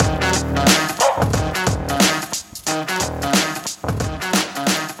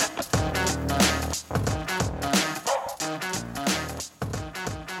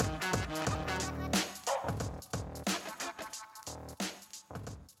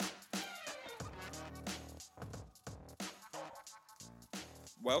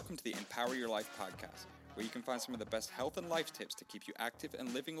Welcome to the Empower Your Life podcast, where you can find some of the best health and life tips to keep you active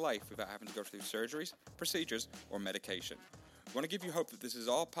and living life without having to go through surgeries, procedures, or medication. We want to give you hope that this is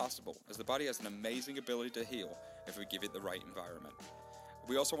all possible, as the body has an amazing ability to heal if we give it the right environment.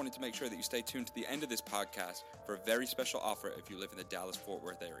 We also wanted to make sure that you stay tuned to the end of this podcast for a very special offer if you live in the Dallas-Fort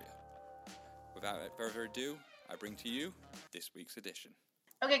Worth area. Without further ado, I bring to you this week's edition.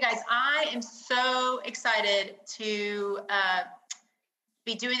 Okay, guys, I am so excited to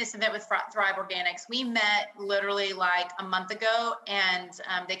be doing this event with Thryve Organics. We met literally like a month ago, and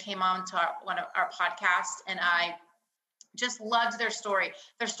they came on to one of our podcasts, and I just loved their story.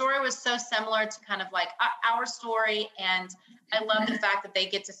 Their story was so similar to kind of like our story, and I love the fact that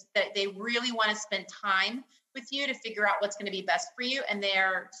that they really want to spend time with you to figure out what's going to be best for you, and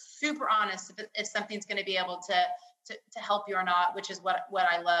they're super honest if something's going to be able to help you or not, which is what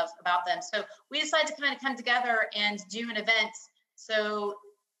I love about them. So we decided to kind of come together and do an event so,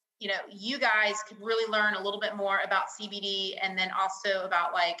 you guys could really learn a little bit more about CBD, and then also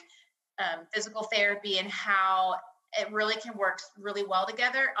about like physical therapy and how it really can work really well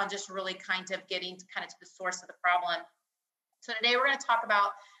together on just really kind of getting to the source of the problem. So today we're going to talk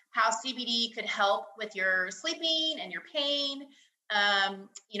about how CBD could help with your sleeping and your pain.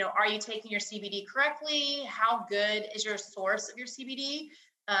 Are you taking your CBD correctly? How good is your source of your CBD,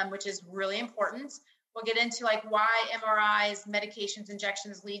 which is really important. We'll get into like why MRIs, medications,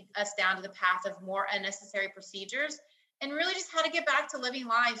 injections lead us down to the path of more unnecessary procedures, and really just how to get back to living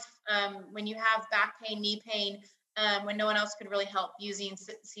life when you have back pain, knee pain, when no one else could really help using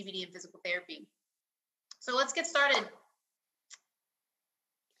CBD and physical therapy. So let's get started.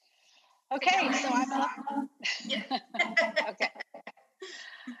 Okay, so I'm up. Okay.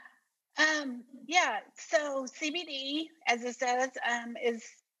 So CBD, as it says, is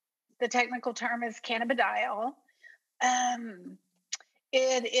the technical term is cannabidiol.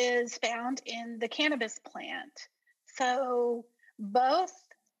 It is found in the cannabis plant. So both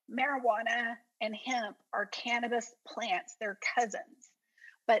marijuana and hemp are cannabis plants. They're cousins.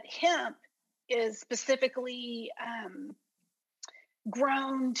 But hemp is specifically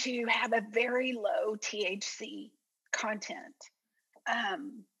grown to have a very low THC content.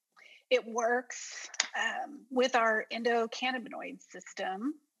 It works with our endocannabinoid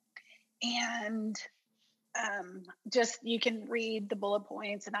system, and just you can read the bullet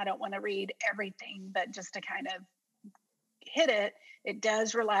points, and I don't want to read everything, but just to kind of hit it, it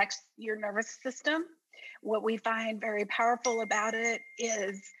does relax your nervous system. What we find very powerful about it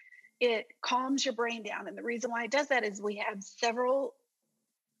is it calms your brain down, and the reason why it does that is we have several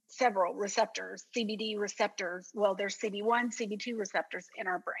receptors, CBD receptors. Well, there's CB1, CB2 receptors in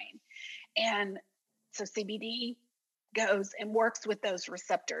our brain. And so CBD goes and works with those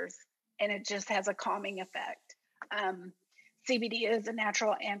receptors, and it just has a calming effect. CBD is a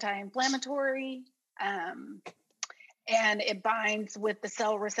natural anti-inflammatory, and it binds with the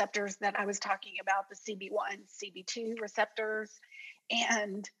cell receptors that I was talking about, the CB1, CB2 receptors,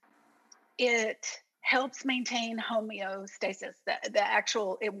 and it helps maintain homeostasis.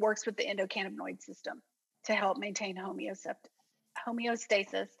 It works with the endocannabinoid system to help maintain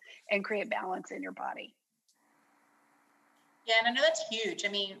homeostasis and create balance in your body. Yeah, and I know that's huge. I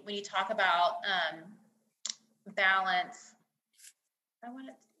mean, when you talk about balance, I want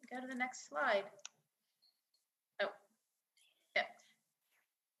to go to the next slide. Oh, yeah.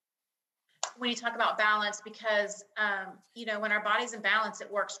 When you talk about balance, because, when our body's in balance, it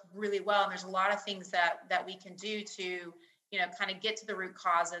works really well. And there's a lot of things that we can do to, kind of get to the root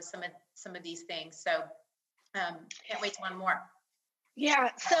cause of some of these things. So can't wait to learn more. Yeah.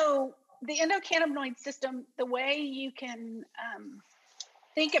 So the endocannabinoid system, the way you can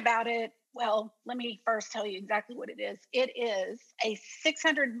think about it, well, let me first tell you exactly what it is. It is a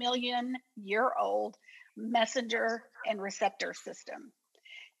 600 million year old messenger and receptor system.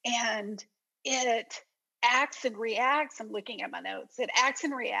 And it acts and reacts. I'm looking at my notes. It acts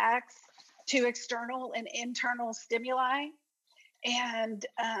and reacts to external and internal stimuli. And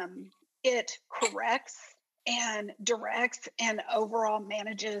it corrects and directs and overall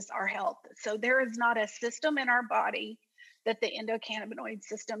manages our health. So there is not a system in our body that the endocannabinoid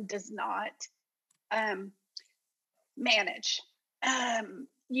system does not manage.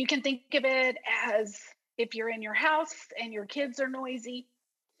 You can think of it as if you're in your house and your kids are noisy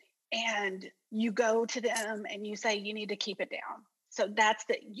and you go to them and you say, you need to keep it down. So that's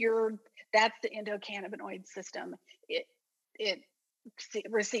the endocannabinoid system. It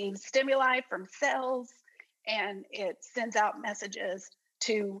receives stimuli from cells, and it sends out messages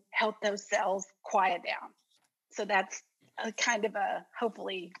to help those cells quiet down. So that's a kind of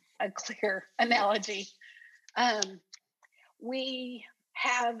hopefully a clear analogy. We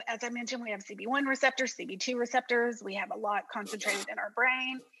have, as I mentioned, we have CB1 receptors, CB2 receptors. We have a lot concentrated in our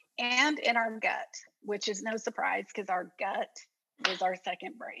brain and in our gut, which is no surprise because our gut is our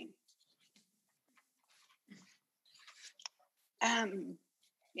second brain.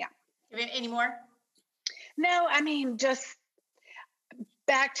 Yeah. Any more? No, I mean, just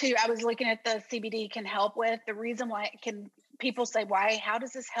back to, I was looking at the CBD can help with the reason why it can, people say, why, how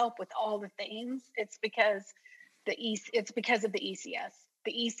does this help with all the things? It's because it's because of the ECS.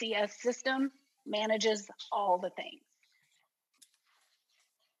 The ECS system manages all the things.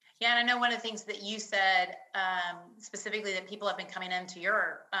 Yeah, and I know one of the things that you said specifically that people have been coming into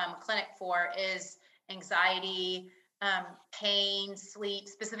your clinic for is anxiety, pain, sleep,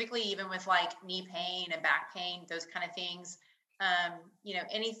 specifically even with like knee pain and back pain, those kind of things.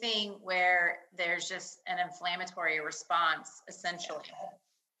 Anything where there's just an inflammatory response, essentially.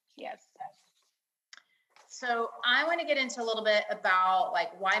 Yes. So I want to get into a little bit about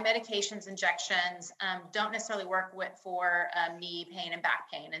like why medications, injections don't necessarily work for knee pain and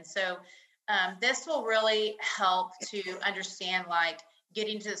back pain. And so this will really help to understand like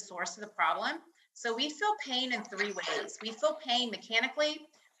getting to the source of the problem. So we feel pain in three ways. We feel pain mechanically,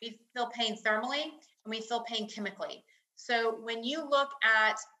 we feel pain thermally, and we feel pain chemically. So when you look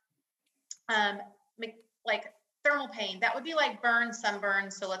at like thermal pain, that would be like burn,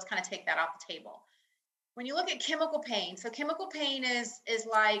 sunburn. So let's kind of take that off the table. When you look at chemical pain, so chemical pain is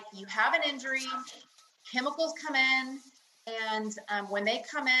like you have an injury, chemicals come in, and when they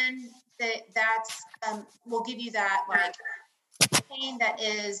come in, that's will give you that like pain that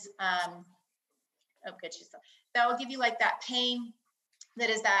is that will give you like that pain that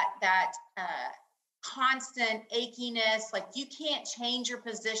is that constant achiness, like you can't change your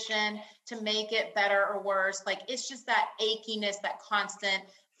position to make it better or worse. Like it's just that achiness, that constant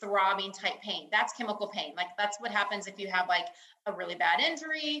throbbing type pain. That's chemical pain. Like that's what happens if you have like a really bad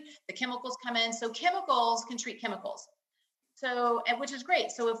injury, the chemicals come in. So chemicals can treat chemicals. So, which is great.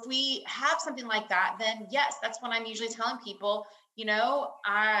 So if we have something like that, then yes, that's when I'm usually telling people,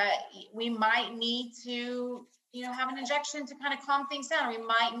 we might need to, have an injection to kind of calm things down. We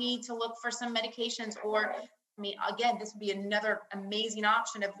might need to look for some medications, or, again, this would be another amazing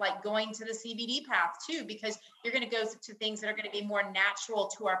option of like going to the CBD path too, because you're going to go to things that are going to be more natural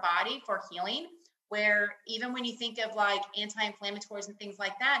to our body for healing, where even when you think of like anti-inflammatories and things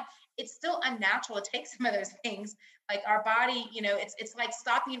like that, it's still unnatural to take some of those things. Like our body, it's like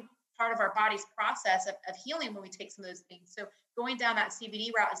stopping part of our body's process of healing when we take some of those things. So going down that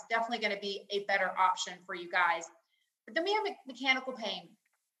CBD route is definitely going to be a better option for you guys. But then we have mechanical pain.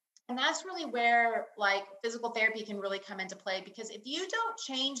 And that's really where like physical therapy can really come into play, because if you don't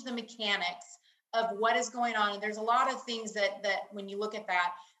change the mechanics of what is going on, and there's a lot of things that when you look at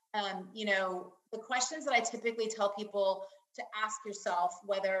that, the questions that I typically tell people to ask yourself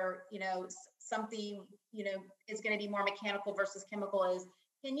whether, something, is going to be more mechanical versus chemical is,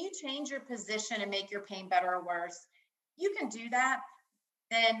 can you change your position and make your pain better or worse? You can do that,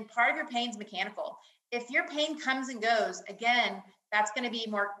 then part of your pain's mechanical. If your pain comes and goes, again, that's going to be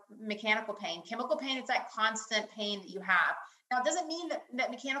more mechanical pain. Chemical pain, it's that constant pain that you have. Now, it doesn't mean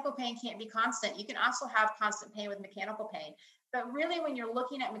that mechanical pain can't be constant. You can also have constant pain with mechanical pain. But really, when you're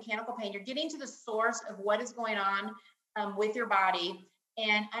looking at mechanical pain, you're getting to the source of what is going on with your body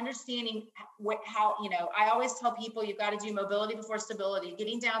and understanding how, I always tell people you've got to do mobility before stability,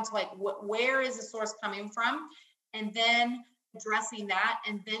 getting down to like, where is the source coming from? And then addressing that,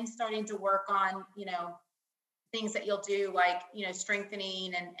 and then starting to work on, things that you'll do like,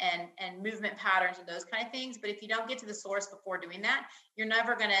 strengthening and movement patterns and those kind of things. But if you don't get to the source before doing that, you're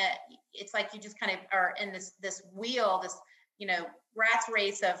never it's like you just kind of are in this wheel, this, rat's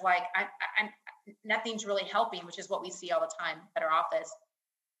race of like, I'm nothing's really helping, which is what we see all the time at our office.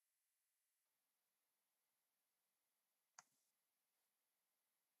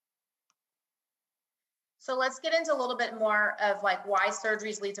 So let's get into a little bit more of like why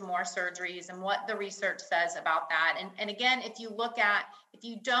surgeries lead to more surgeries and what the research says about that. And again, if you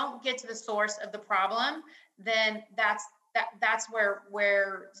don't get to the source of the problem, then that's where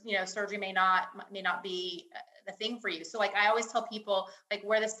surgery may not be the thing for you. So like I always tell people, like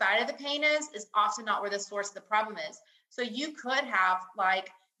where the side of the pain is often not where the source of the problem is. So you could have like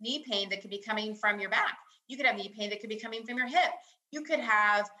knee pain that could be coming from your back. You could have knee pain that could be coming from your hip.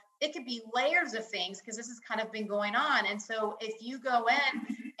 It could be layers of things, because this has kind of been going on. And so if you go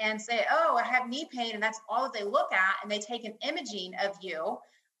in and say, oh, I have knee pain, and that's all that they look at, and they take an imaging of you,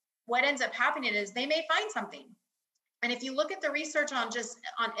 what ends up happening is they may find something. And if you look at the research on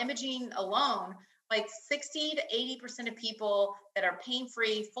imaging alone, like 60 to 80% of people that are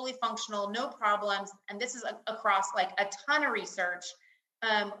pain-free, fully functional, no problems, and this is across like a ton of research,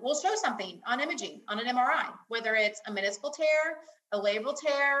 will show something on imaging, on an MRI, whether it's a meniscal tear, a labral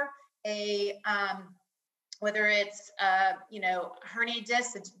tear, whether it's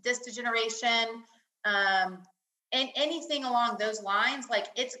herniated disc degeneration, and anything along those lines. Like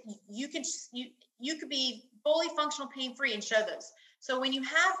you could be fully functional, pain-free, and show those. So when you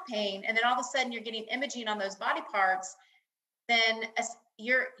have pain, and then all of a sudden you're getting imaging on those body parts, then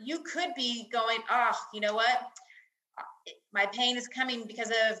you could be going, you know what? My pain is coming because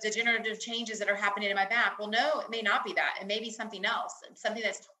of degenerative changes that are happening in my back. Well, no, it may not be that. It may be something else, something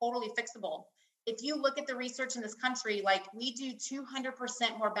that's totally fixable. If you look at the research in this country, like we do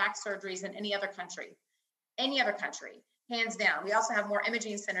 200% more back surgeries than any other country, hands down. We also have more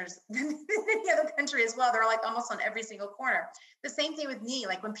imaging centers than any other country as well. They're like almost on every single corner. The same thing with knee.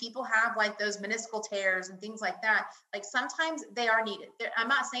 Like when people have like those meniscal tears and things like that, like sometimes they are needed. I'm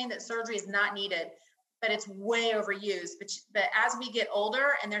not saying that surgery is not needed, but it's way overused. But as we get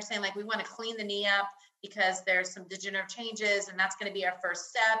older, and they're saying like, we want to clean the knee up because there's some degenerative changes, and that's going to be our first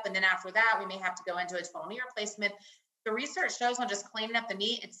step. And then after that, we may have to go into a total knee replacement. The research shows on just cleaning up the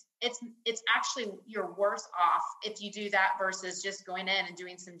knee, it's actually, you're worse off if you do that versus just going in and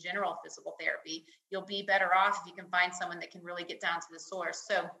doing some general physical therapy. You'll be better off if you can find someone that can really get down to the source.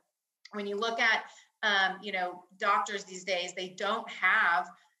 So when you look at, doctors these days, they don't have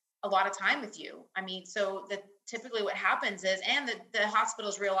a lot of time with you. I mean, so typically what happens is, and the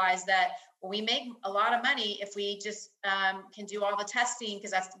hospitals realize that, well, we make a lot of money if we just can do all the testing,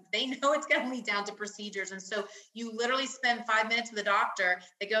 because they know it's going to lead down to procedures. And so you literally spend 5 minutes with the doctor.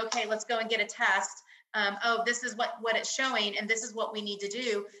 They go, okay, let's go and get a test. This is what it's showing, and this is what we need to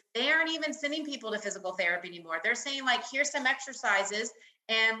do. They aren't even sending people to physical therapy anymore. They're saying like, here's some exercises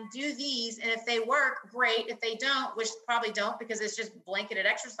and do these. And if they work, great. If they don't, which probably don't, because it's just blanketed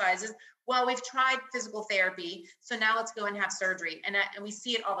exercises, well, we've tried physical therapy, so now let's go and have surgery. And we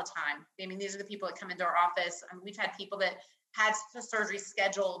see it all the time. I mean, these are the people that come into our office. I mean, we've had people that had surgery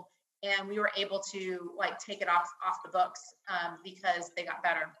scheduled, and we were able to like take it off the books because they got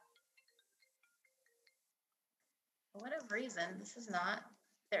better. For whatever reason, this is not,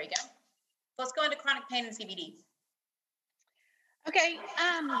 there we go. So let's go into chronic pain and CBD. Okay.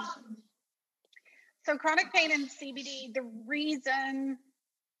 So chronic pain and CBD, the reason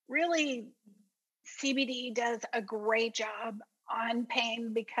really CBD does a great job on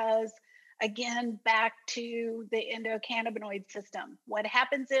pain because, again, back to the endocannabinoid system. What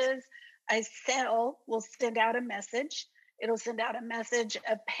happens is a cell will send out a message. It'll send out a message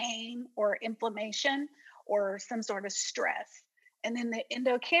of pain or inflammation or some sort of stress. And then the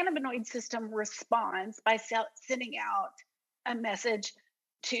endocannabinoid system responds by sending out a message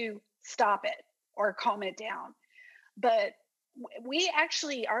to stop it or calm it down. But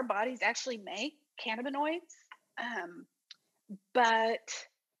our bodies actually make cannabinoids. But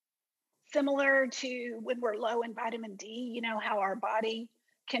similar to when we're low in vitamin D, you know how our body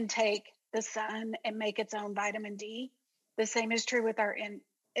can take the sun and make its own vitamin D. The same is true with and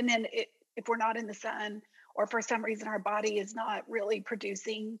then if we're not in the sun, or for some reason our body is not really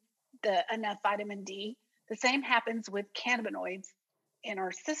producing enough vitamin D, the same happens with cannabinoids in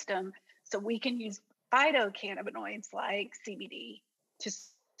our system. So we can use phytocannabinoids like CBD to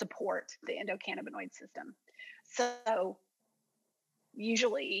support the endocannabinoid system. So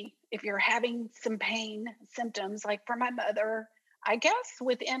usually if you're having some pain symptoms, like for my mother, I guess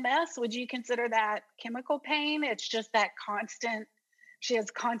with MS, would you consider that chemical pain? It's just that she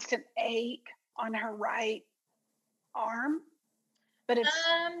has constant ache on her right arm. But it's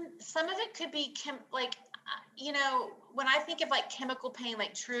some of it could be when I think of like chemical pain,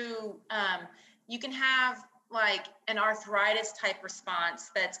 like true, you can have like an arthritis type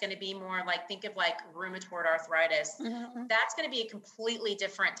response that's going to be more like, think of like rheumatoid arthritis. Mm-hmm. That's going to be a completely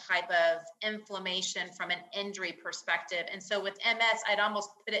different type of inflammation from an injury perspective. And so with MS, I'd almost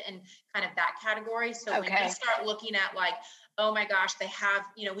put it in kind of that category. So when you start looking at like, oh my gosh, they have,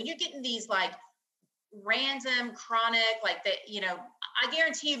 when you're getting these like random chronic, like I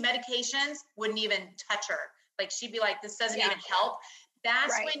guarantee you medications wouldn't even touch her. Like she'd be like, this doesn't even help.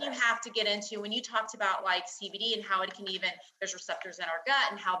 That's when you have to get into, when you talked about like CBD and how it can even, there's receptors in our gut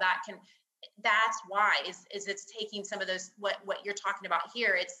and how that's why is it's taking some of those, what you're talking about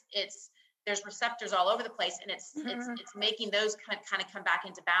here. There's receptors all over the place, and it's making those kind of come back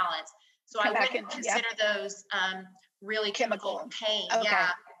into balance. So I wouldn't consider those really chemical pain. Okay. Yeah.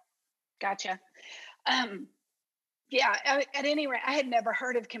 Gotcha. At any rate, I had never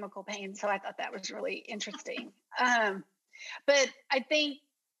heard of chemical pain, so I thought that was really interesting. But I think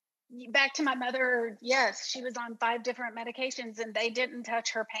back to my mother, yes, she was on 5 different medications and they didn't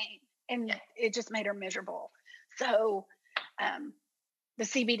touch her pain, and it just made her miserable. So the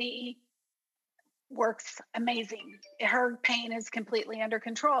CBD works amazing. Her pain is completely under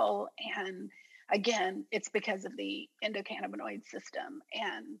control. And again, it's because of the endocannabinoid system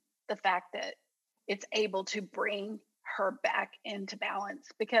and the fact that it's able to bring her back into balance,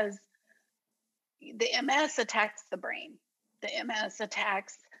 because the MS attacks the brain. The MS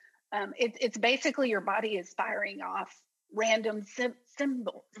attacks, it's basically your body is firing off random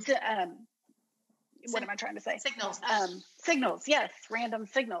symbols. What am I trying to say? Signals. Signals, yes, random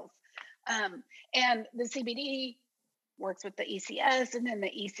signals. And the CBD works with the ECS, and then the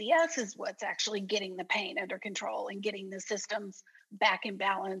ECS is what's actually getting the pain under control and getting the systems back in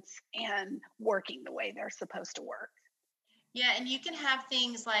balance and working the way they're supposed to work. Yeah, and you can have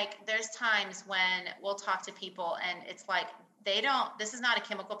things like, there's times when we'll talk to people and it's like, this is not a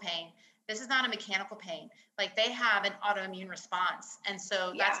chemical pain. This is not a mechanical pain. Like, they have an autoimmune response. And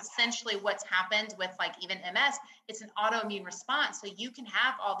so that's essentially what's happened with like even MS. It's an autoimmune response. So you can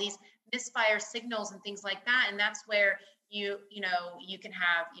have all these misfire signals and things like that. And that's where you can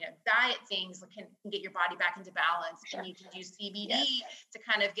have, diet things that can get your body back into balance. Sure. And you can use CBD to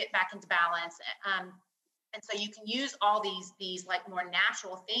kind of get back into balance. And so you can use all these like more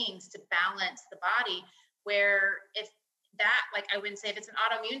natural things to balance the body, where if that, like, I wouldn't say if it's an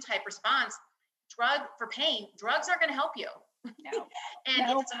autoimmune type response, drugs aren't going to help you. No.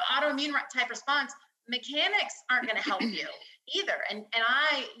 And if it's an autoimmune type response, mechanics aren't going to help you either. And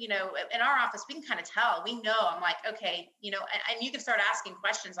I, in our office, we can kind of tell, we know, I'm like, okay, and you can start asking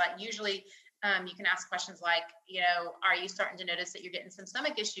questions. Like, usually you can ask questions like, are you starting to notice that you're getting some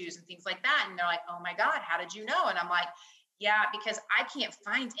stomach issues and things like that? And they're like, oh my God, how did you know? And I'm like, yeah, because I can't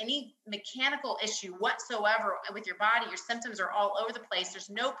find any mechanical issue whatsoever with your body. Your symptoms are all over the place.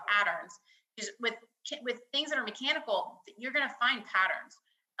 There's no patterns. Because with things that are mechanical, you're going to find patterns.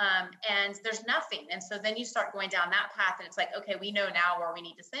 And there's nothing. And so then you start going down that path, and it's like, okay, we know now where we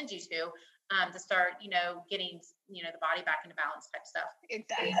need to send you to start, getting, the body back into balance type stuff.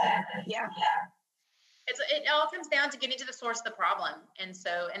 Exactly. Yeah. It all comes down to getting to the source of the problem. And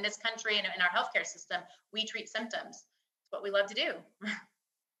so in this country and in our healthcare system, we treat symptoms. It's what we love to do.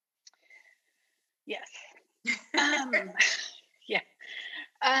 Yes. Yeah.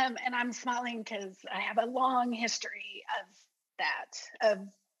 And I'm smiling because I have a long history of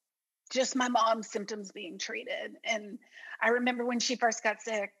just my mom's symptoms being treated. And I remember when she first got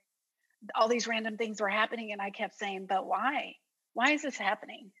sick, all these random things were happening, and I kept saying, but why? Why is this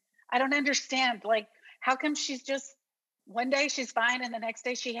happening? I don't understand. Like, how come she's just, one day she's fine and the next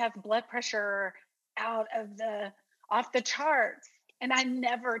day she has blood pressure off the charts? And I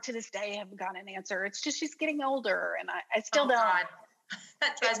never to this day have gotten an answer. It's just she's getting older, and I still don't. God.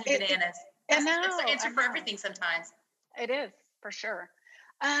 That drives me bananas. It's the answer for everything sometimes. It is, for sure.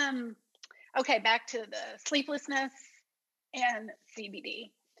 Okay, back to the sleeplessness and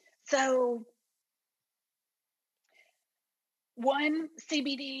CBD. So one,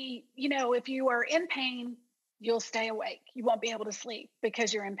 CBD, if you are in pain, you'll stay awake. You won't be able to sleep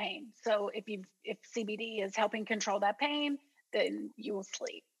because you're in pain. So if CBD is helping control that pain, then you will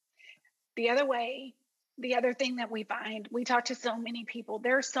sleep. The other thing that we find, we talk to so many people.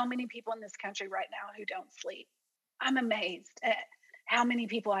 There are so many people in this country right now who don't sleep. I'm amazed at how many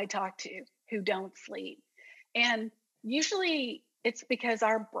people I talk to who don't sleep. And usually it's because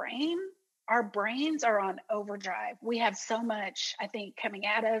our brains are on overdrive. We have so much, I think, coming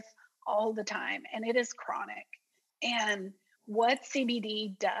at us all the time, and it is chronic. And what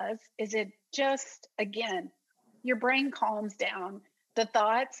CBD does is it just, again, your brain calms down. The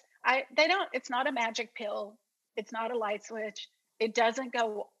thoughts, it's not a magic pill. It's not a light switch. It doesn't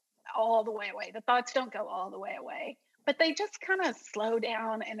go all the way away. The thoughts don't go all the way away, but they just kind of slow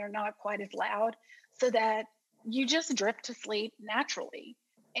down, and they're not quite as loud, so that you just drift to sleep naturally.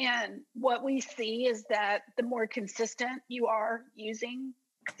 And what we see is that the more consistent you are using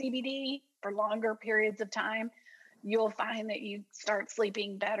CBD for longer periods of time, you'll find that you start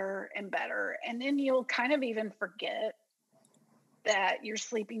sleeping better and better. And then you'll kind of even forget that you're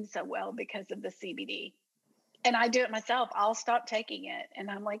sleeping so well because of the CBD. And I do it myself. I'll stop taking it,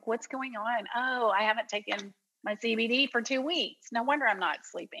 and I'm like, what's going on? Oh, I haven't taken my CBD for 2 weeks. No wonder I'm not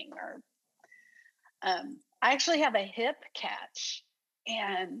sleeping. Or I actually have a hip catch,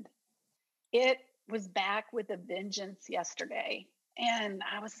 and it was back with a vengeance yesterday. And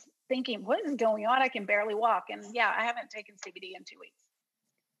I was thinking, what is going on? I can barely walk. And yeah, I haven't taken CBD in 2 weeks.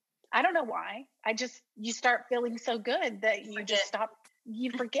 I don't know why. You start feeling so good that you just stop,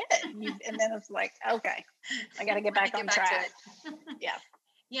 you forget. And then it's like, okay, I got to get back on track. Yeah.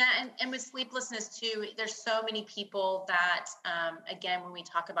 Yeah. And with sleeplessness too, there's so many people that, again, when we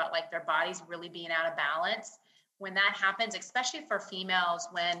talk about like their bodies really being out of balance, when that happens, especially for females,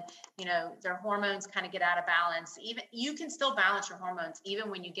 when, you know, their hormones kind of get out of balance, even you can still balance your hormones,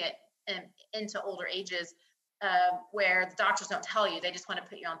 even when you get into older ages, where the doctors don't tell you, they just want to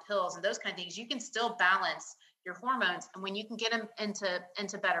put you on pills and those kind of things. You can still balance your hormones. And when you can get them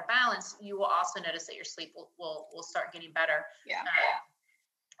into better balance, you will also notice that your sleep will start getting better. Yeah.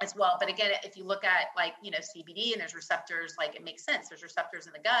 As well. But again, if you look at like, you know, CBD and there's receptors, like it makes sense. There's receptors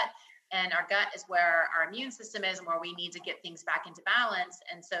in the gut, and our gut is where our immune system is and where we need to get things back into balance.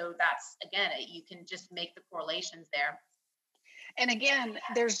 And so that's, again, you can just make the correlations there. And again,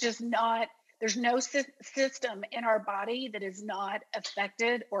 there's no system in our body that is not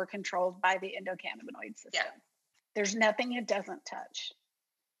affected or controlled by the endocannabinoid system. Yeah. There's nothing it doesn't touch.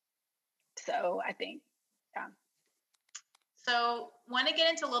 So I think, yeah. So want to get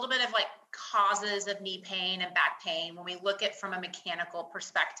into a little bit of like causes of knee pain and back pain when we look at from a mechanical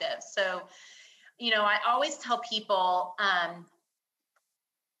perspective. So, you know, I always tell people, there's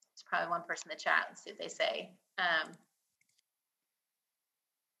probably one person in the chat. Let's see what they say.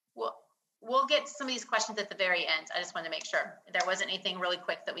 We'll get some of these questions at the very end. I just wanted to make sure there wasn't anything really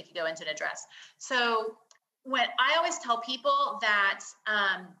quick that we could go into and address. So when I always tell people that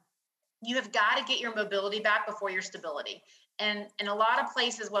you have got to get your mobility back before your stability. And in a lot of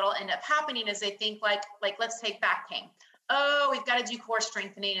places, what will end up happening is they think like let's take back pain. Oh, we've got to do core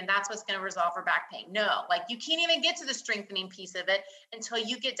strengthening and that's what's going to resolve our back pain. No, like you can't even get to the strengthening piece of it until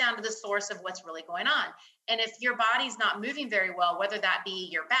you get down to the source of what's really going on. And if your body's not moving very well, whether that be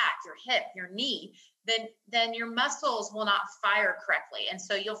your back, your hip, your knee, then your muscles will not fire correctly. And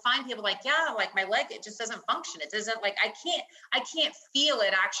so you'll find people like, yeah, like my leg, it just doesn't function. It doesn't like, I can't feel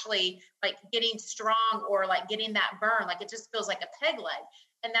it actually like getting strong or like getting that burn. Like it just feels like a peg leg.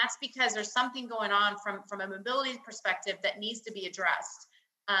 And that's because there's something going on from a mobility perspective that needs to be addressed.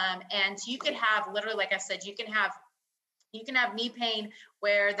 And you could have literally, like I said, you can have knee pain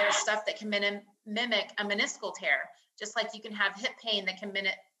where there's stuff that can mimic a meniscal tear, just like you can have hip pain that can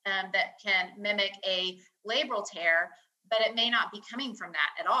mimic a labral tear, but it may not be coming from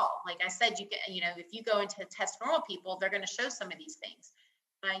that at all. Like I said, if you go into test normal people, they're going to show some of these things.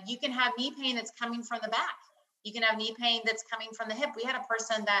 You can have knee pain that's coming from the back. You can have knee pain that's coming from the hip. We had a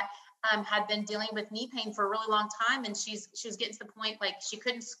person that had been dealing with knee pain for a really long time, and she was getting to the point like she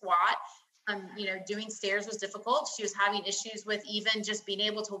couldn't squat. Doing stairs was difficult. She was having issues with even just being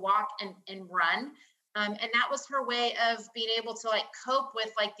able to walk and run. And that was her way of being able to like cope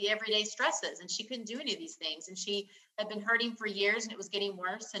with like the everyday stresses. And she couldn't do any of these things. And she had been hurting for years and it was getting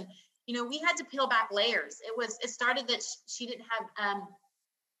worse. And, we had to peel back layers. It started that she didn't have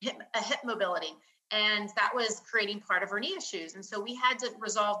a hip mobility. And that was creating part of her knee issues. And so we had to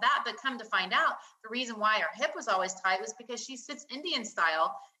resolve that. But come to find out, the reason why her hip was always tight was because she sits Indian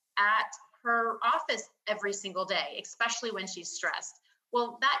style at her office every single day, especially when she's stressed.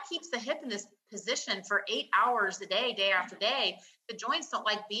 Well, that keeps the hip in this position for 8 hours a day, day after day. The joints don't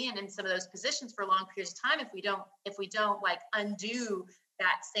like being in some of those positions for long periods of time if we don't like undo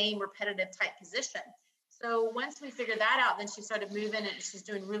that same repetitive type position. So once we figured that out, then she started moving and she's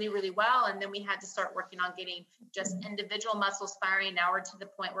doing really, really well. And then we had to start working on getting just individual muscles firing. Now we're to the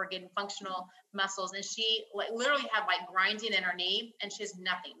point where we're getting functional muscles. And she literally had like grinding in her knee and she has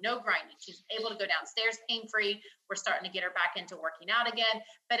nothing, no grinding. She's able to go downstairs pain-free. We're starting to get her back into working out again.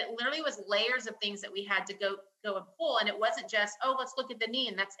 But it literally was layers of things that we had to go and pull. And it wasn't just, oh, let's look at the knee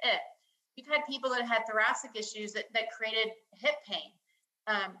and that's it. We've had people that had thoracic issues that created hip pain.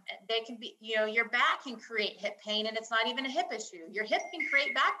 They can be, your back can create hip pain and it's not even a hip issue. Your hip can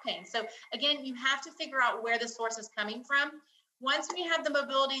create back pain. So again, you have to figure out where the source is coming from. Once we have the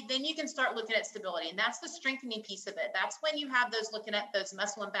mobility, then you can start looking at stability. And that's the strengthening piece of it. That's when you have those looking at those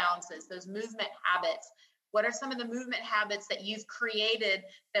muscle imbalances, those movement habits. What are some of the movement habits that you've created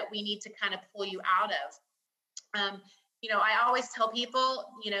that we need to kind of pull you out of? I always tell people,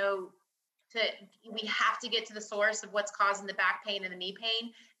 we have to get to the source of what's causing the back pain and the knee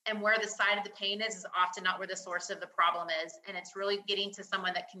pain, and where the side of the pain is often not where the source of the problem is. And it's really getting to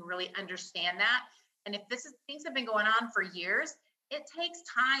someone that can really understand that. And if things have been going on for years, it takes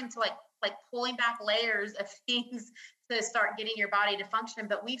time to like pulling back layers of things to start getting your body to function.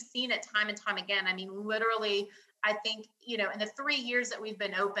 But we've seen it time and time again. I mean, literally, I think, in the 3 years that we've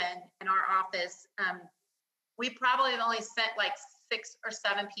been open in our office, we probably have only sent like 6 or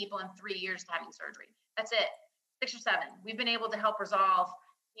 7 people in 3 years to having surgery. That's it. 6 or 7. We've been able to help resolve,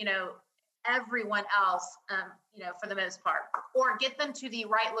 everyone else, for the most part, or get them to the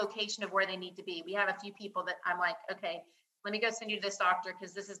right location of where they need to be. We have a few people that I'm like, okay, let me go send you to this doctor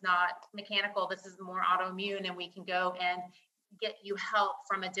because this is not mechanical. This is more autoimmune, and we can go and get you help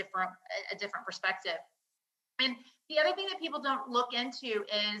from a different perspective. And the other thing that people don't look into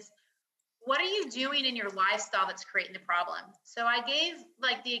is, what are you doing in your lifestyle that's creating the problem? So I gave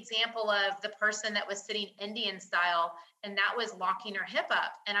like the example of the person that was sitting Indian style, and that was locking her hip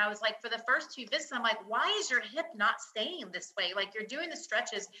up. And I was like, for the first 2 visits, I'm like, why is your hip not staying this way? Like, you're doing the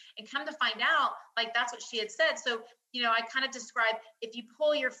stretches, and come to find out, like, that's what she had said. So, I kind of described, if you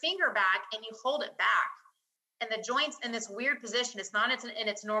pull your finger back and you hold it back, and the joint's in this weird position, it's not in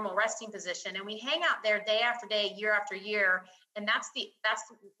its normal resting position. And we hang out there day after day, year after year. And that's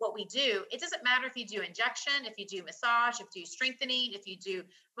what we do. It doesn't matter if you do injection, if you do massage, if you do strengthening, if you do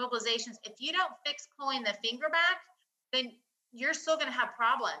mobilizations. If you don't fix pulling the finger back, then you're still going to have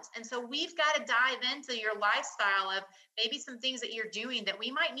problems. And so we've got to dive into your lifestyle of maybe some things that you're doing that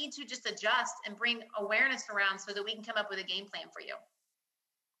we might need to just adjust and bring awareness around so that we can come up with a game plan for you.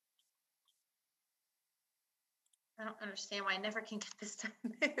 I don't understand why I never can get this to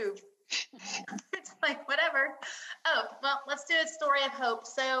move. It's like, whatever. Oh, well, let's do a story of hope.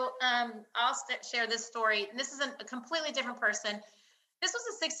 So I'll share this story. And this is a completely different person. This was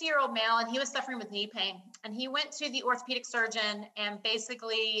a 60-year-old male, and he was suffering with knee pain. And he went to the orthopedic surgeon, and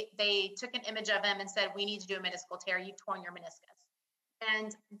basically they took an image of him and said, we need to do a meniscal tear. You've torn your meniscus.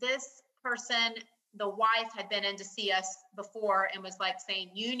 And this person, the wife, had been in to see us before and was like saying,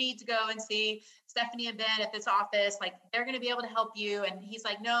 you need to go and see Stephanie and Ben at this office. Like, they're going to be able to help you. And he's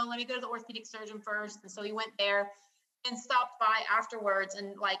like, no, let me go to the orthopedic surgeon first. And so he went there and stopped by afterwards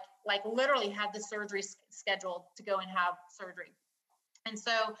and like literally had the surgery scheduled to go and have surgery. And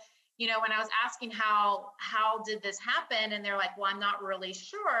so, when I was asking how did this happen? And they're like, well, I'm not really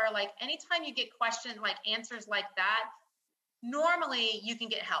sure. Like, anytime you get questioned, like answers like that, normally you can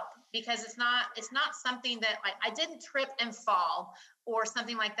get help, because it's not something that, like, I didn't trip and fall or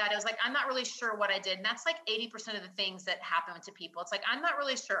something like that. It was like, I'm not really sure what I did. And that's like 80% of the things that happen to people. It's like, I'm not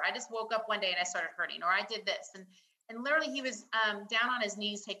really sure. I just woke up one day and I started hurting, or I did this. And literally he was down on his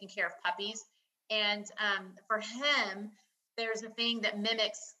knees taking care of puppies. And for him, there's a thing that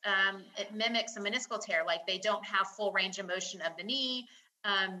mimics a meniscal tear. Like, they don't have full range of motion of the knee.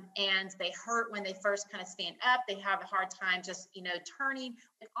 And they hurt when they first kind of stand up. They have a hard time just, turning,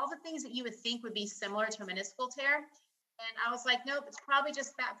 like all the things that you would think would be similar to a meniscal tear. And I was like, nope, it's probably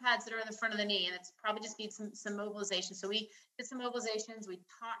just fat pads that are in the front of the knee. And it's probably just needs some mobilization. So we did some mobilizations. We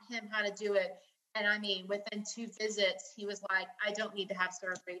taught him how to do it. And I mean, within 2 visits, he was like, I don't need to have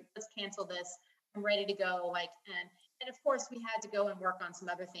surgery. Let's cancel this. I'm ready to go. And of course, we had to go and work on some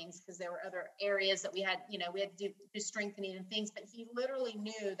other things, because there were other areas that we had to do strengthening and things. But he literally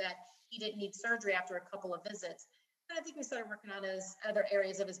knew that he didn't need surgery after a couple of visits. And I think we started working on his other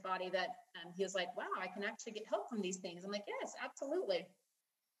areas of his body that he was like, wow, I can actually get help from these things. I'm like, yes, absolutely.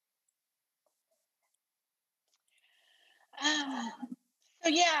 So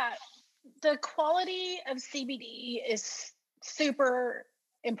yeah, the quality of CBD is super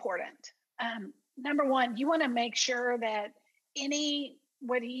important. Number one, you want to make sure that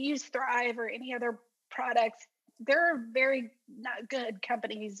whether you use Thryve or any other products, there are very not good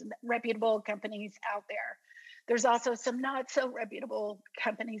companies, reputable companies out there. There's also some not so reputable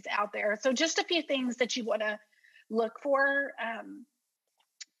companies out there. So just a few things that you want to look for.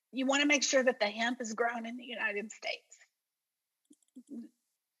 You want to make sure that the hemp is grown in the United States.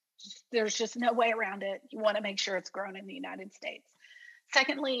 There's just no way around it. You want to make sure it's grown in the United States.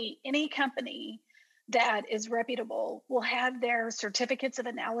 Secondly, any company that is reputable will have their certificates of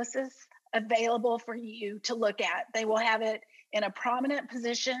analysis available for you to look at. They will have it in a prominent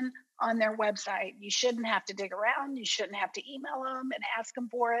position on their website. You shouldn't have to dig around. You shouldn't have to email them and ask them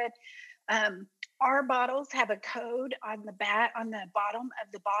for it. Our bottles have a code on the bottom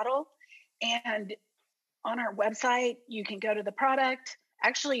of the bottle, and on our website, you can go to the product.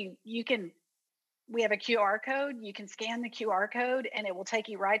 Actually, we have a QR code. You can scan the QR code and it will take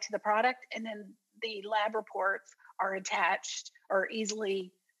you right to the product. And then the lab reports are attached or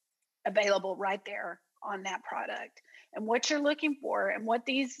easily available right there on that product. And what you're looking for and what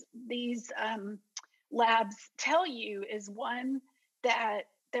these labs tell you is, one, that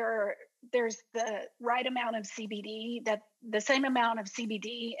there's the right amount of CBD, that the same amount of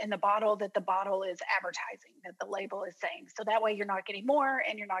CBD in the bottle that the bottle is advertising, that the label is saying. So that way you're not getting more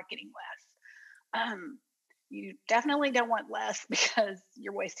and you're not getting less. You definitely don't want less, because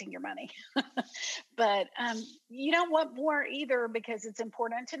you're wasting your money. But you don't want more either, because it's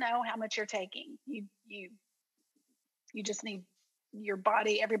important to know how much you're taking. You just need your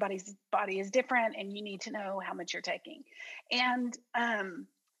body. Everybody's body is different, and you need to know how much you're taking. And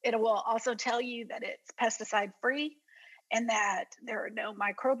it will also tell you that it's pesticide free, and that there are no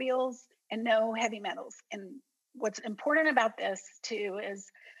microbials and no heavy metals. And what's important about this too is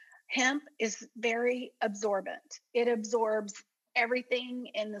hemp is very absorbent. It absorbs everything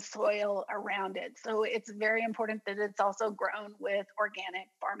in the soil around it. So it's very important that it's also grown with organic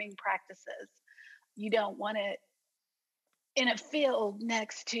farming practices. You don't want it in a field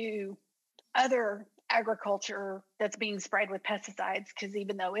next to other agriculture that's being sprayed with pesticides, because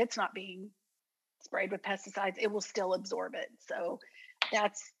even though it's not being sprayed with pesticides, it will still absorb it. So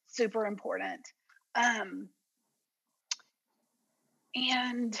that's super important.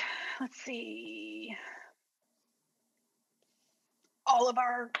 And let's see, all of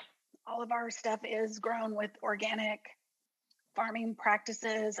our stuff is grown with organic farming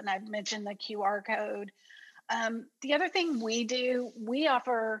practices, and I've mentioned the QR code. The other thing we do, we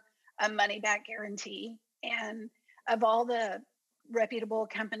offer a money back guarantee, and of all the reputable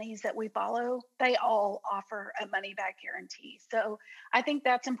companies that we follow, they all offer a money back guarantee. So I think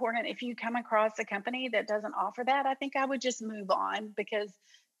that's important. If you come across a company that doesn't offer that, I think I would just move on, because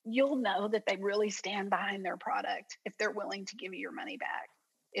you'll know that they really stand behind their product if they're willing to give you your money back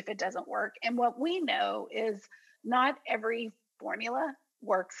if it doesn't work. And what we know is not every formula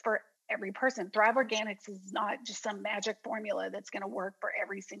works for every person. Thryve Organics is not just some magic formula that's going to work for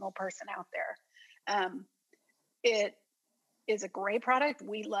every single person out there. It is a great product.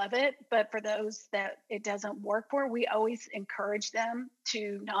 We love it. But for those that it doesn't work for, we always encourage them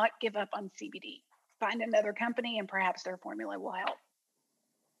to not give up on CBD. Find another company and perhaps their formula will help.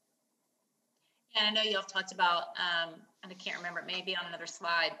 And I know you all talked about, and I can't remember, maybe on another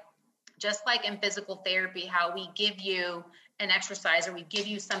slide, just like in physical therapy, how we give you an exercise or we give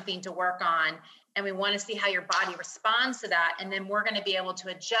you something to work on, and we want to see how your body responds to that. And then we're going to be able to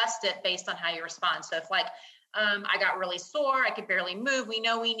adjust it based on how you respond. So if like, I got really sore, I could barely move, we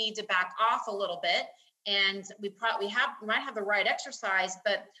know we need to back off a little bit. And we might have the right exercise,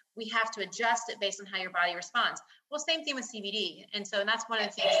 but we have to adjust it based on how your body responds. Well, same thing with CBD. And that's one of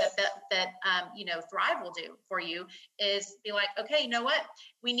the things that Thryve will do for you, is be like, okay, you know what?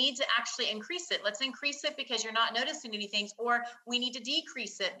 We need to actually increase it. Let's increase it because you're not noticing anything, or we need to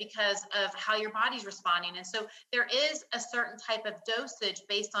decrease it because of how your body's responding. And so there is a certain type of dosage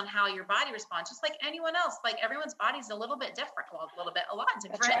based on how your body responds, just like anyone else. Like everyone's body's a little bit different, a lot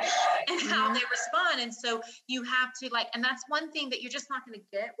different in how they respond. And so you have to and that's one thing that you're just not going to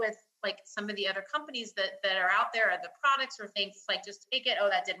get with like some of the other companies that are out there, or the products or things, like just take it. Oh,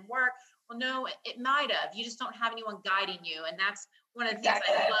 that didn't work. Well, no, it might have. You just don't have anyone guiding you. And that's one of the things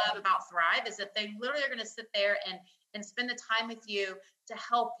I love about Thryve, is that they literally are going to sit there and spend the time with you to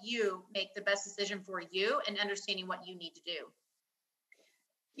help you make the best decision for you and understanding what you need to do.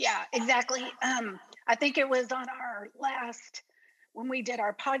 Yeah, exactly. I think it was on our last, when we did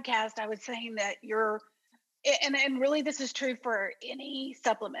our podcast, I was saying that and really this is true for any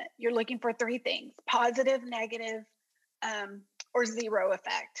supplement. You're looking for three things: positive, negative, or zero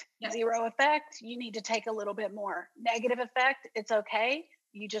effect. Yep. Zero effect, you need to take a little bit more. Negative effect, it's okay.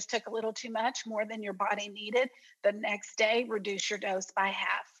 You just took a little too much, more than your body needed. The next day, reduce your dose by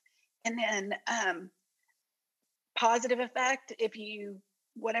half. And then positive effect,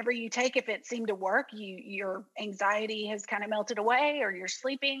 whatever you take, if it seemed to work, your anxiety has kind of melted away, or you're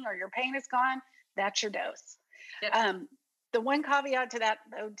sleeping, or your pain is gone, that's your dose. Yep. The one caveat to that,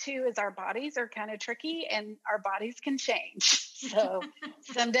 though, too, is our bodies are kind of tricky, and our bodies can change. So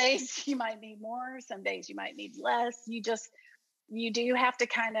some days you might need more, some days you might need less. You do have to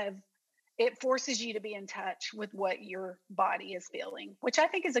it forces you to be in touch with what your body is feeling, which I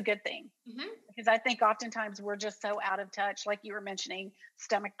think is a good thing. Mm-hmm. Because I think oftentimes we're just so out of touch, like you were mentioning,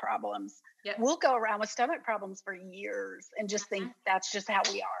 stomach problems. Yep. We'll go around with stomach problems for years and just think that's just how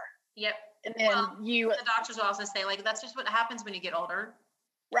we are. Yep. And then the doctors will also say, like, that's just what happens when you get older.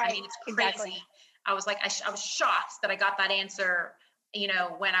 Right. I mean, it's crazy. Exactly. I was like, I was shocked that I got that answer,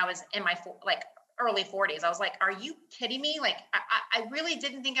 when I was in my early 40s. I was like, are you kidding me? Like, I really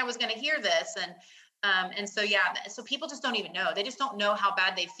didn't think I was going to hear this. And so people just don't even know. They just don't know how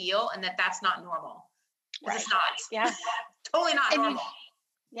bad they feel, and that's not normal. Right. It's not. Yeah. Totally not normal.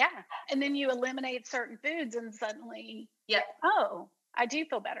 And then you eliminate certain foods and suddenly, yep. Oh, I do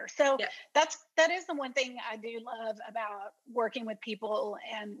feel better. So that is the one thing I do love about working with people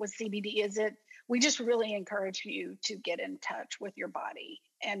and with CBD, is we just really encourage you to get in touch with your body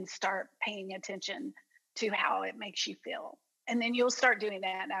and start paying attention to how it makes you feel. And then you'll start doing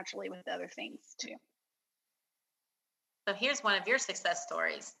that naturally with other things too. So here's one of your success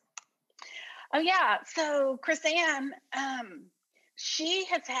stories. Oh yeah. So Chris-Ann, she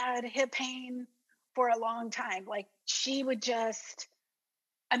has had hip pain for a long time. Like she would just,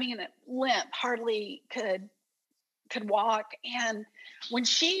 limp, hardly could walk. And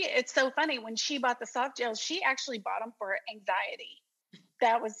it's so funny, when she bought the soft gels, she actually bought them for anxiety.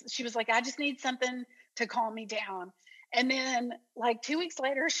 she was like, I just need something to calm me down. And then like 2 weeks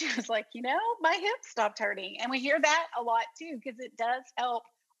later, she was like, my hip stopped hurting. And we hear that a lot too, because it does help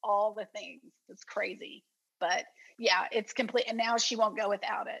all the things. It's crazy. But yeah, it's complete. And now she won't go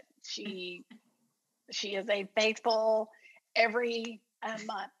without it. She is a faithful every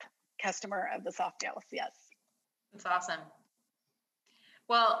month customer of the soft gels. Yes. That's awesome.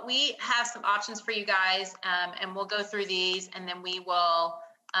 Well, we have some options for you guys, and we'll go through these, and then we will,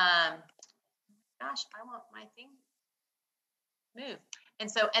 I want my thing move.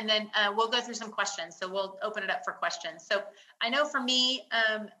 And then we'll go through some questions. So we'll open it up for questions. So I know for me,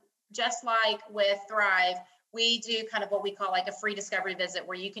 just like with Thryve, we do kind of what we call like a free discovery visit,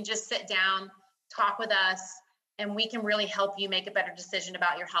 where you can just sit down, talk with us, and we can really help you make a better decision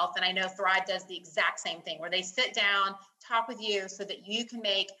about your health. And I know Thryve does the exact same thing, where they sit down, talk with you so that you can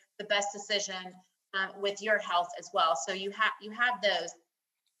make the best decision with your health as well. So you have those.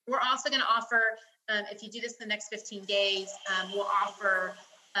 We're also going to offer, if you do this in the next 15 days, we'll offer,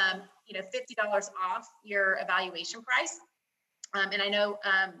 $50 off your evaluation price. And I know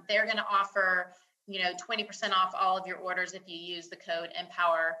they're going to offer, 20% off all of your orders if you use the code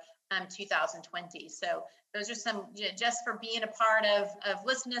Empower 2020. So those are some, just for being a part of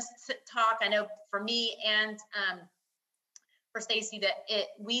listening to talk. I know for me and for Stacy that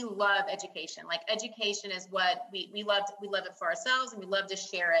we love education. Like education is what we love it for ourselves, and we love to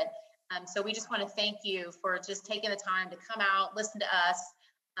share it. So we just want to thank you for just taking the time to come out, listen to us,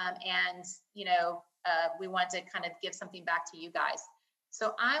 and we want to kind of give something back to you guys.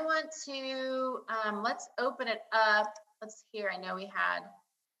 So I want to let's open it up. Let's hear. I know we had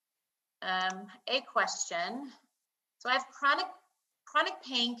a question. So I have chronic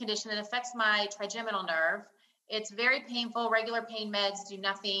pain condition that affects my trigeminal nerve. It's very painful. Regular pain meds do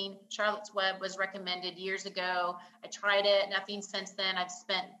nothing. Charlotte's Web was recommended years ago. I tried it, nothing since then. I've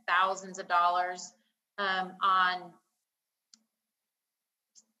spent thousands of dollars on,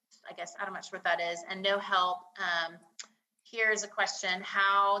 I guess, I'm not sure what that is, and no help. Here's a question.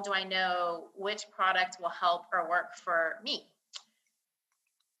 How do I know which product will help or work for me?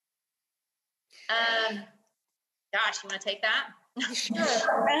 Gosh, you want to take that? Sure.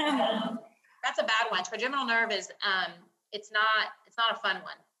 That's a bad one. Trigeminal nerve is, it's not a fun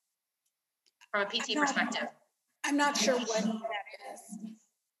one from a PT perspective. I'm not sure what that is.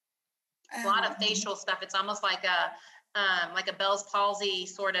 A lot of facial stuff. It's almost like a Bell's palsy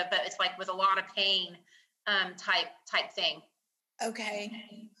sort of, but it's like with a lot of pain type thing. Okay.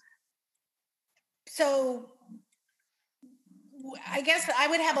 So I guess I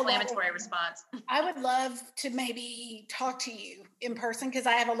would have inflammatory response. I would love to maybe talk to you in person, because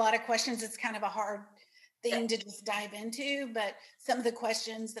I have a lot of questions. It's kind of a hard thing to just dive into, but some of the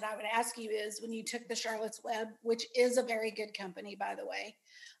questions that I would ask you is, when you took the Charlotte's Web, which is a very good company, by the way,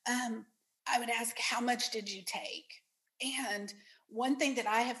 I would ask, how much did you take? And one thing that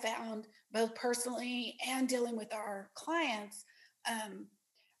I have found, both personally and dealing with our clients,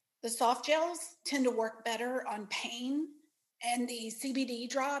 the soft gels tend to work better on pain, and the CBD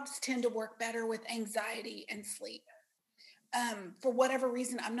drops tend to work better with anxiety and sleep. For whatever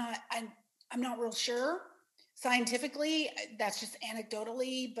reason, I'm not real sure. Scientifically, that's just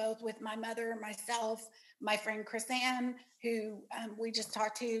anecdotally, both with my mother, myself, my friend Chris Ann, who we just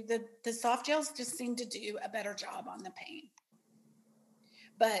talked to, the soft gels just seem to do a better job on the pain.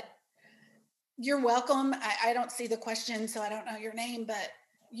 But you're welcome. I don't see the question, so I don't know your name, but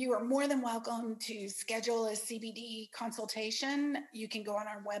you are more than welcome to schedule a CBD consultation. You can go on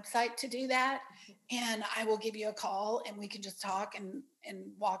our website to do that, and I will give you a call, and we can just talk and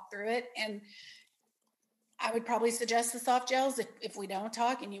walk through it. And I would probably suggest the soft gels. If we don't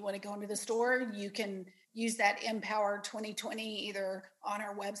talk and you want to go into the store, you can use that Empower 2020 either on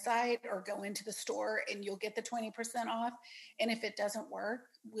our website or go into the store, and you'll get the 20% off. And if it doesn't work,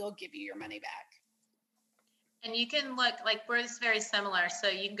 we'll give you your money back. And you can look, like, we're very similar. So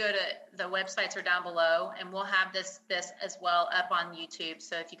you can go to the websites are down below, and we'll have this as well up on YouTube.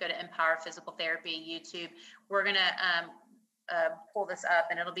 So if you go to Empower Physical Therapy YouTube, we're going to pull this up,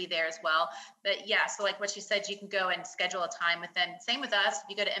 and it'll be there as well. But yeah, so like what she said, you can go and schedule a time with them. Same with us. If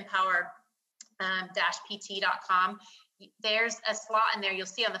you go to empower pt.com, there's a slot in there. You'll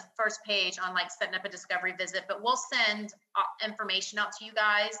see on the first page on like setting up a discovery visit, but we'll send information out to you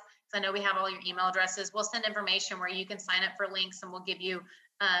guys. I know we have all your email addresses. We'll send information where you can sign up for links, and we'll give you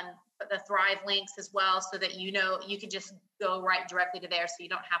the Thryve links as well, so that you can just go right directly to there, so you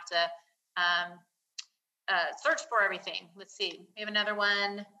don't have to search for everything. Let's see. We have another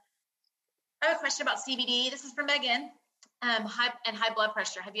one. I have a question about CBD. This is from Megan. High blood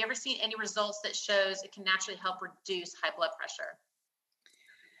pressure. Have you ever seen any results that shows it can naturally help reduce high blood pressure?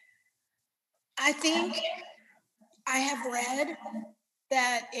 I think I have read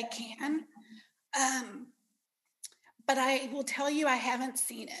that it can, but I will tell you I haven't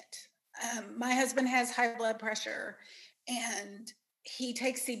seen it. My husband has high blood pressure, and he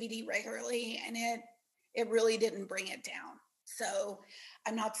takes CBD regularly, and it really didn't bring it down. So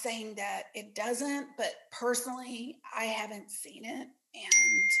I'm not saying that it doesn't, but personally, I haven't seen it.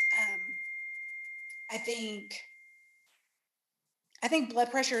 And I think blood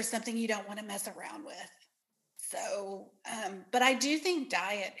pressure is something you don't want to mess around with. So, but I do think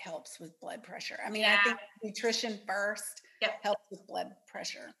diet helps with blood pressure. I mean, I think nutrition first helps with blood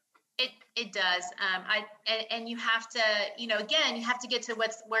pressure. It does. And you have to, again, you have to get to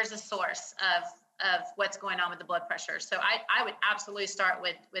where's the source of what's going on with the blood pressure. So I would absolutely start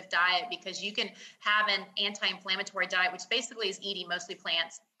with diet, because you can have an anti-inflammatory diet, which basically is eating mostly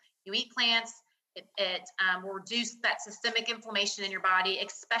plants. You eat plants. It will reduce that systemic inflammation in your body,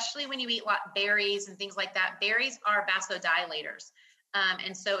 especially when you eat berries and things like that. Berries are vasodilators.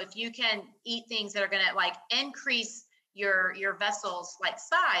 And so if you can eat things that are going to increase your vessels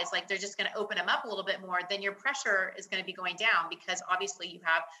size, they're just going to open them up a little bit more, then your pressure is going to be going down, because obviously you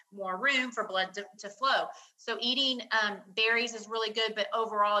have more room for blood to flow. So eating berries is really good, but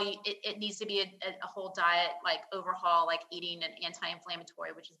overall it needs to be a whole diet, overhaul, eating an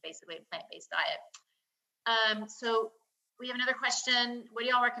anti-inflammatory, which is basically a plant-based diet. So we have another question. What do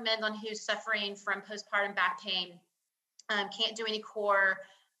y'all recommend on who's suffering from postpartum back pain? Can't do any core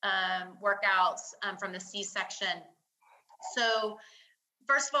workouts from the C-section. So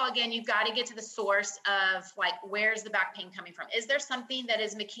first of all, again, you've got to get to the source of where's the back pain coming from? Is there something that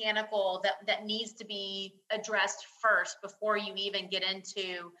is mechanical that needs to be addressed first before you even get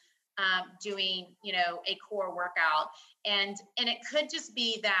into doing, a core workout? And it could just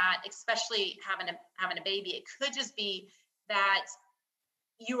be that, especially having a baby, it could just be that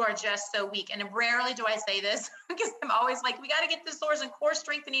you are just so weak. And rarely do I say this, because I'm always we got to get the source, and core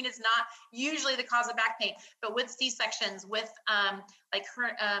strengthening is not usually the cause of back pain. But with C-sections, with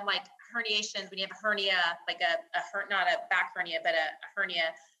herniations, when you have a hernia, not a back hernia, but a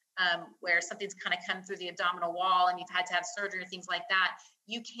hernia, where something's kind of come through the abdominal wall and you've had to have surgery or things like that,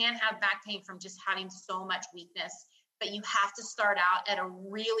 you can have back pain from just having so much weakness. But you have to start out at a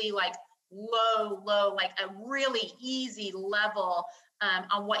really low, a really easy level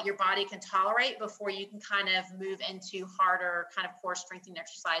on what your body can tolerate before you can kind of move into harder kind of core strengthening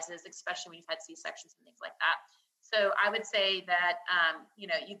exercises, especially when you've had C-sections and things like that. So I would say that, you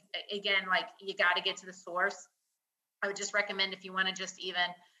got to get to the source. I would just recommend, if you want to just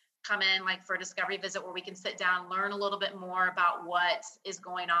even come in for a discovery visit where we can sit down, learn a little bit more about what is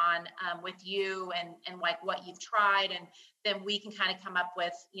going on with you and what you've tried. And then we can kind of come up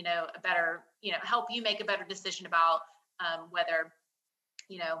with, a better, help you make a better decision about whether,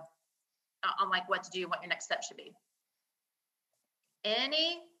 on what to do and what your next step should be.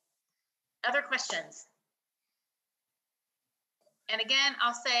 Any other questions? And again,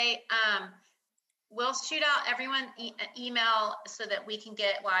 I'll say, we'll shoot out everyone email so that we can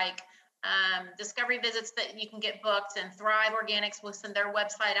get discovery visits that you can get booked, and Thryve Organics will send their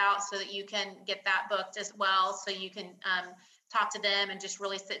website out so that you can get that booked as well. So you can talk to them and just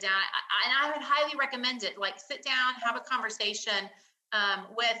really sit down. And I would highly recommend it. Sit down, have a conversation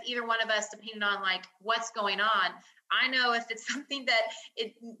with either one of us, depending on what's going on. I know if it's something that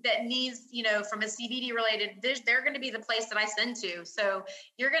needs, from a CBD related, they're going to be the place that I send to. So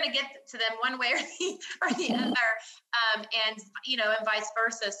you're going to get to them one way or the other, and vice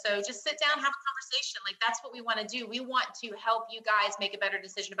versa. So just sit down, have a conversation. That's what we want to do. We want to help you guys make a better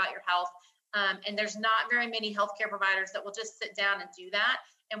decision about your health. And there's not very many healthcare providers that will just sit down and do that.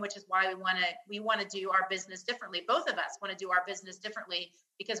 And which is why we want to do our business differently. Both of us want to do our business differently,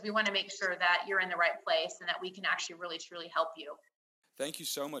 because we want to make sure that you're in the right place and that we can actually really, truly help you. Thank you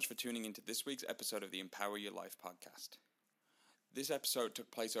so much for tuning into this week's episode of the Empower Your Life podcast. This episode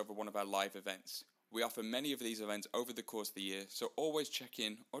took place over one of our live events. We offer many of these events over the course of the year, so always check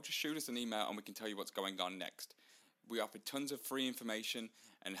in or just shoot us an email and we can tell you what's going on next. We offer tons of free information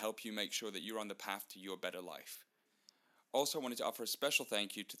and help you make sure that you're on the path to your better life. Also wanted to offer a special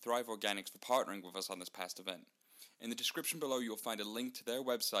thank you to Thryve Organics for partnering with us on this past event. In the description below, you'll find a link to their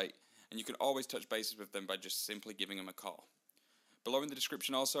website, and you can always touch bases with them by just simply giving them a call. Below in the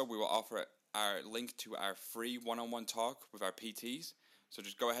description also, we will offer our link to our free one-on-one talk with our PTs. So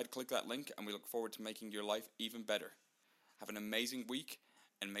just go ahead, click that link, and we look forward to making your life even better. Have an amazing week,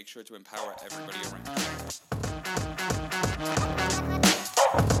 and make sure to empower everybody around you.